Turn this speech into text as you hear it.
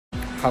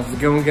How's it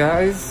going,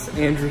 guys?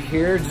 Andrew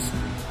here, just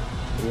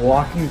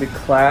walking to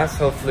class.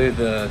 Hopefully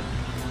the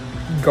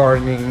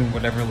gardening,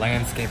 whatever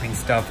landscaping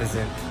stuff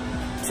isn't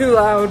too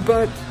loud,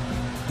 but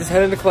just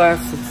heading to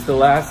class. It's the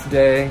last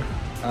day.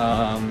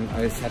 I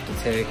just have to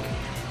take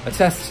a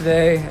test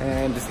today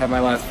and just have my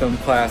last film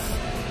class.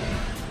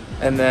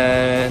 And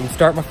then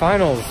start my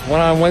finals.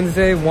 One on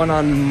Wednesday, one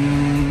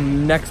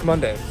on next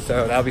Monday.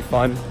 So that'll be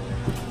fun.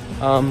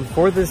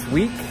 For this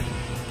week,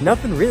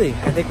 nothing really.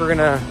 I think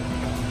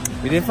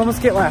we didn't film a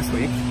skit last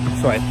week,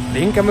 so I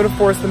think I'm gonna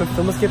force them to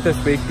film a skit this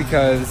week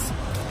because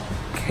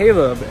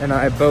Caleb and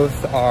I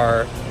both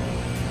are,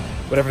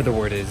 whatever the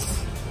word is,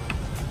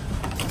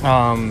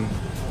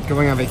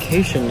 going on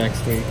vacation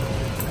next week.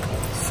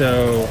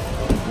 So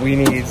we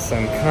need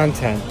some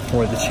content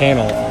for the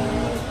channel.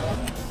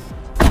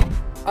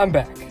 I'm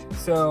back.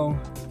 So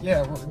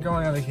yeah, we're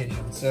going on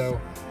vacation. So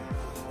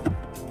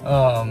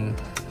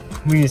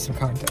we need some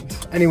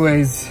content.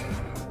 Anyways,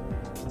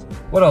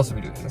 what else are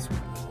we doing this week?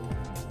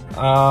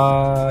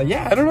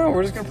 Yeah, I don't know.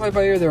 We're just gonna play it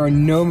by ear. There are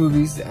no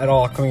movies at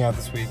all coming out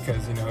this week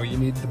because, you know, you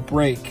need the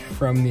break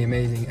from the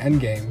amazing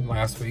Endgame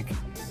last week.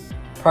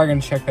 Probably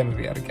gonna check that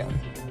movie out again.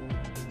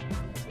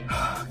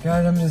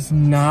 Guys, I'm just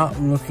not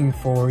looking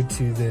forward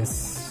to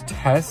this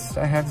test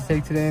I have to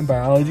take today in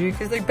biology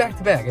because they're back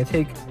to back. I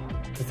take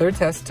the third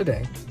test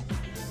today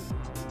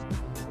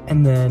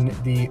and then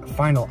the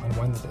final on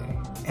Wednesday.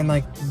 And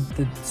like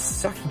the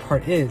sucky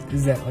part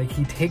is that like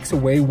he takes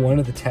away one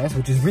of the tests,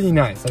 which is really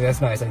nice. Like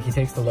that's nice. Like he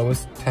takes the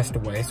lowest test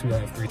away, so we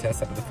only have 3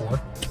 tests out of the 4.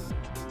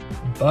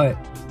 But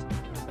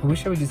I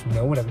wish I would just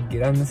know what I would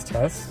get on this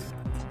test,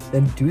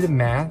 then do the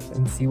math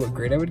and see what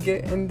grade I would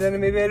get, and then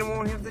maybe I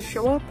won't have to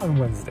show up on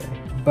Wednesday.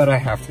 But I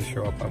have to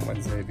show up on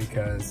Wednesday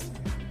because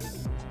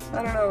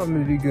I don't know if I'm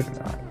gonna be good or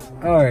not.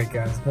 All right,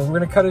 guys. Well, we're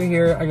gonna cut it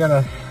here. I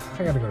gotta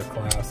go to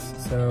class,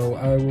 so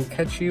I will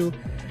catch you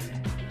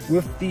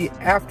with the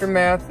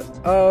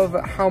aftermath of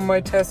how my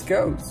test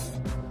goes.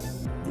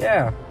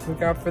 Yeah,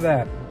 look out for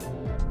that.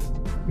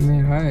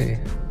 Man, hi.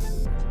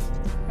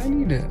 I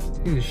need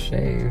to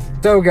shave.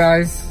 So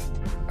guys,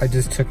 I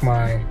just took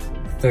my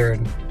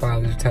 3rd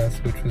biology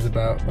test, which was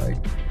about like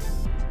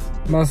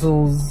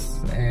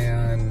muscles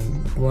and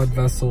blood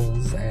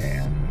vessels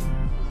and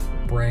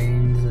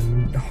brains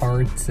and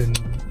hearts and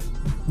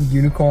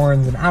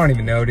unicorns and I don't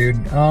even know, dude.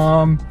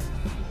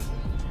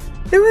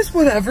 It was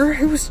whatever,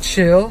 it was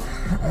chill.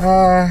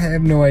 I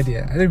have no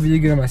idea. I did really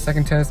good on my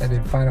 2nd test. I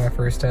did fine on my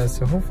 1st test.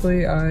 So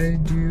hopefully I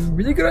do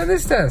really good on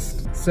this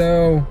test.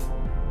 So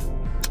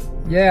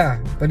yeah,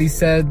 but he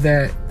said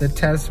that the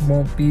test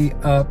won't be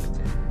up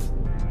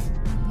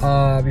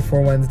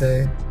before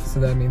Wednesday. So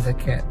that means I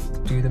can't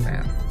do the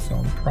math. So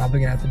I'm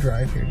probably gonna have to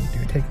drive here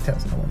to take a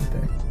test on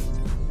Wednesday.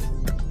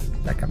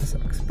 That kind of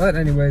sucks. But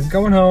anyways,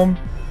 going home,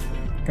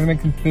 gonna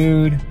make some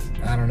food.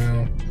 I don't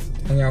know.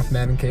 Hang out with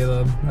Matt and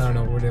Caleb. I don't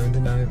know what we're doing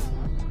tonight,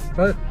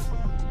 but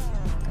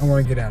I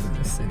want to get out of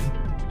this city.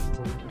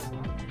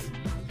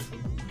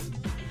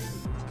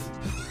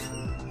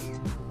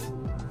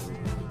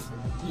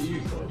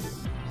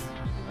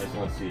 I just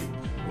want to see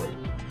where you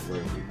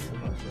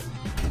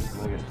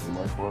want to get a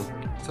T-mark for him?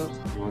 What's up?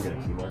 You want to get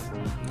a T-mark for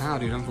him? Nah,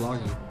 dude, I'm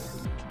vlogging.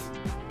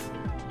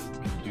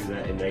 Could you do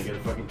that and then get a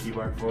fucking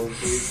T-mark for him,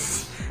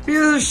 please?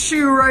 Here's a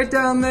shoe right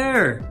down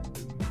there.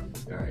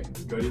 Alright,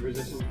 go to your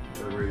position,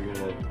 or where you're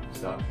gonna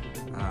stop.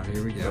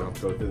 Here we go.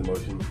 Go through the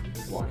motion,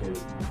 walk in,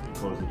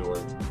 close the door.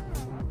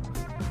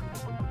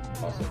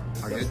 Awesome.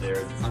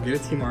 I'll get a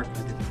T-mark.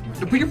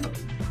 Put your foot.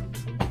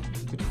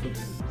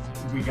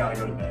 We gotta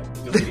go to bed.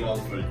 Just getting all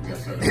the footage, we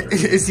gotta start over.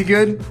 Is he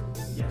good?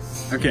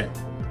 Yes. Okay.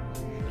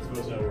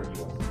 Let's go to where he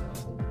wants.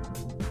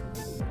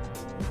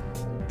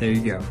 There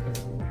you go.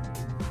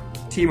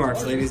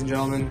 T-marks, ladies and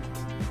gentlemen.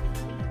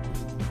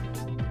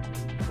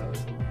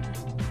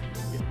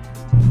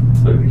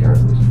 Look at the camera,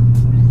 please.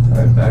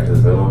 Alright, back to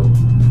the film.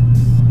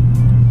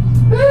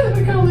 I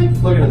kind of like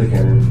looking at the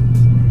camera.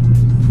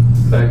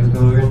 Back to the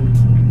film again.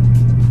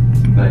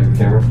 Back to the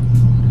camera.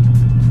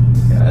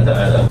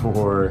 Yeah,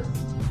 for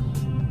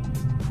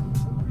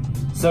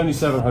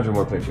 7,700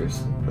 more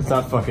pictures. Let's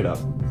not fuck it up.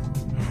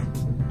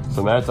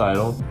 So Matt's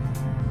idol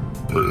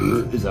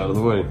is out of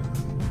the way.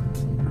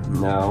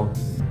 Now,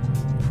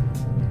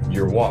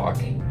 your walk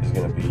is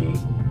gonna be,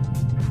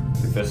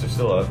 your fists are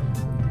still up.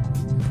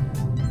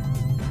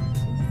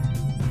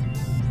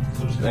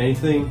 So just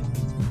anything,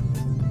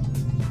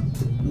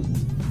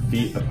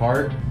 feet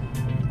apart,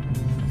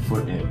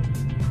 foot in.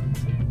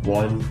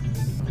 1,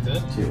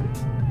 2.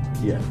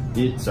 Yeah,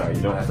 sorry,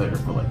 you don't have to let your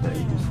foot like that.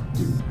 You just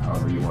do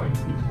however you want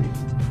your feet to be.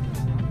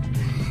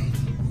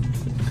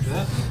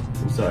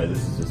 I'm sorry,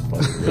 this is just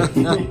funny.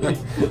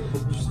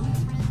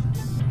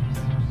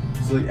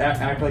 So like,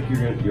 act like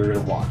you're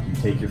gonna walk. You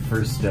take your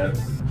first step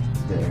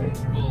there.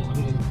 Well, I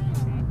mean,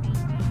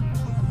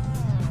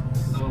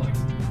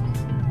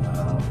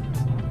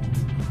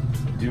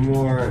 do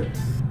more.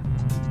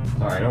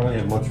 Sorry, I don't really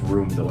have much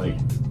room to like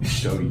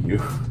show you.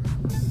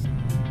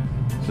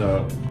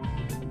 So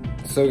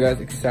guys,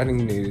 exciting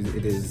news.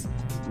 It is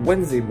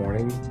Wednesday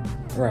morning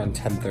around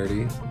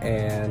 10:30,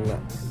 and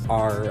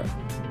our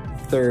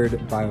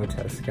third bio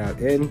test got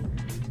in,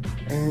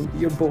 and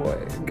your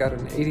boy got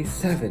an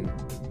 87,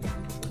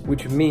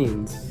 which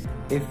means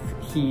if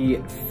he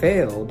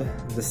failed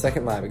the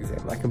second lab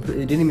exam, I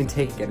completely didn't even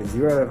take it, a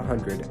 0 out of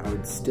 100, I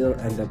would still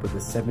end up with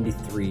a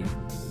 73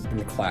 in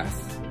the class.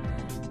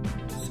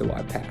 So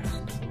I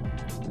passed.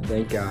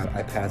 Thank God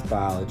I passed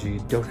biology.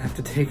 Don't have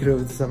to take it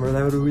over the summer.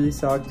 That would have really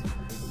sucked.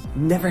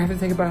 Never have to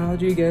take a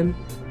biology again.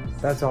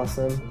 That's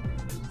awesome.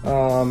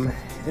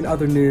 In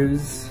other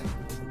news,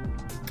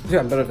 yeah,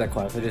 I'm done with that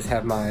class. I just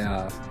have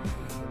my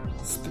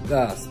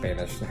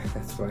Spanish.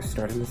 That's what I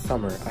started in the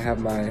summer. I have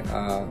my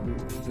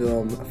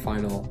film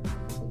final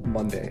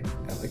Monday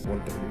at like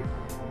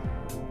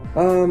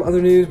 1:30.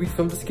 Other news, we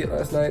filmed a skit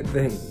last night.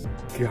 Thank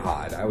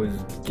God, I was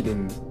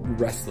getting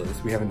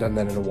restless. We haven't done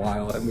that in a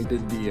while, and we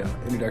did the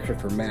introduction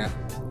for math.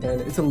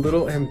 And it's a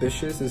little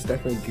ambitious, it's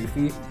definitely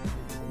goofy,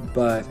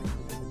 but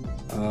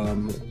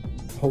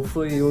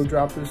hopefully it will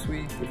drop this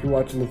week. If you're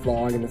watching the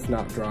vlog and it's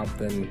not dropped,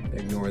 then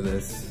ignore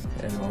this,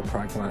 and it'll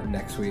probably come out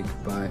next week.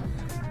 But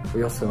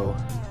we also,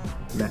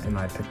 Matt and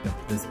I picked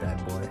up this bad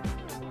boy.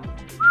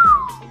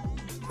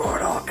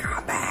 Mortal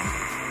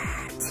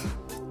Kombat!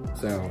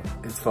 So,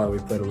 it's fun, we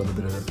played a little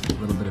bit of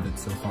it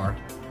so far.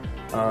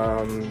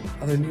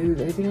 Other news,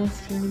 anything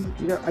else change?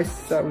 You know, we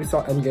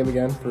saw Endgame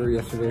again for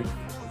yesterday,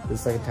 the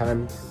second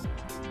time.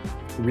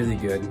 Really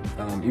good,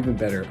 even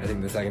better, I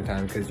think, the second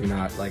time, because you're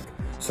not like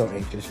so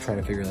anxious trying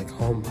to figure like,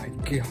 oh my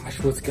gosh,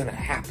 what's gonna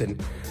happen?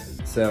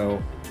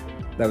 So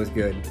that was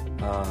good.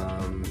 I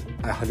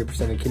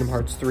 100% in Kingdom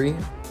Hearts 3,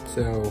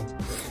 so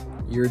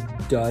you're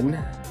done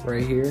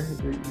right here.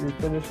 You're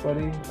finished,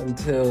 buddy,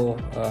 until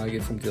I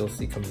get some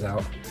DLC comes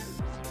out.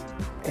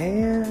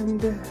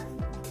 And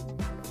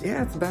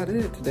yeah, that's about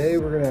it. Today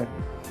we're gonna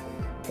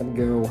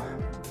go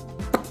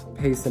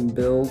pay some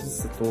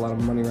bills. It's a lot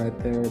of money right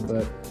there,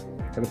 but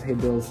gotta pay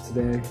bills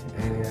today,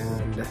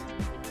 and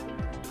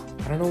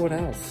I don't know what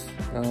else.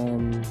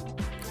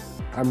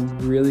 I'm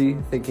really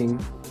thinking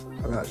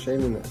about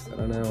shaving this. I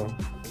don't know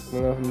if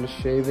I'm gonna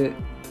shave it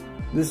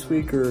this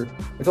week, or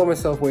I told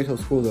myself wait till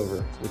school's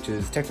over, which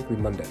is technically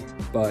Monday,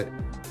 but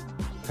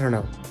I don't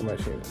know, I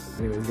might shave it.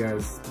 Anyways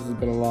guys, this has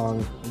been a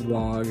long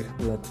vlog.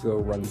 Let's go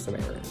run some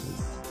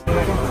errands.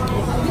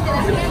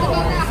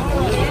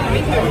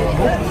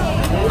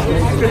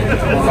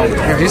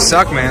 You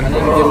suck, man.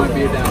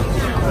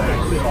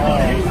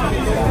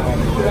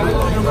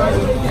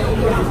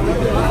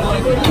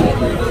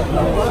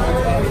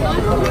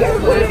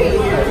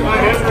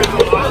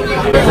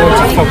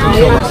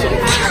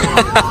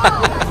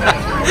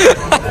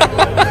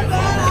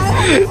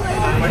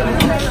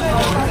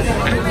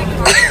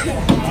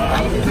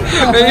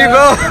 There you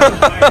go.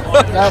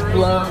 That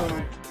blows.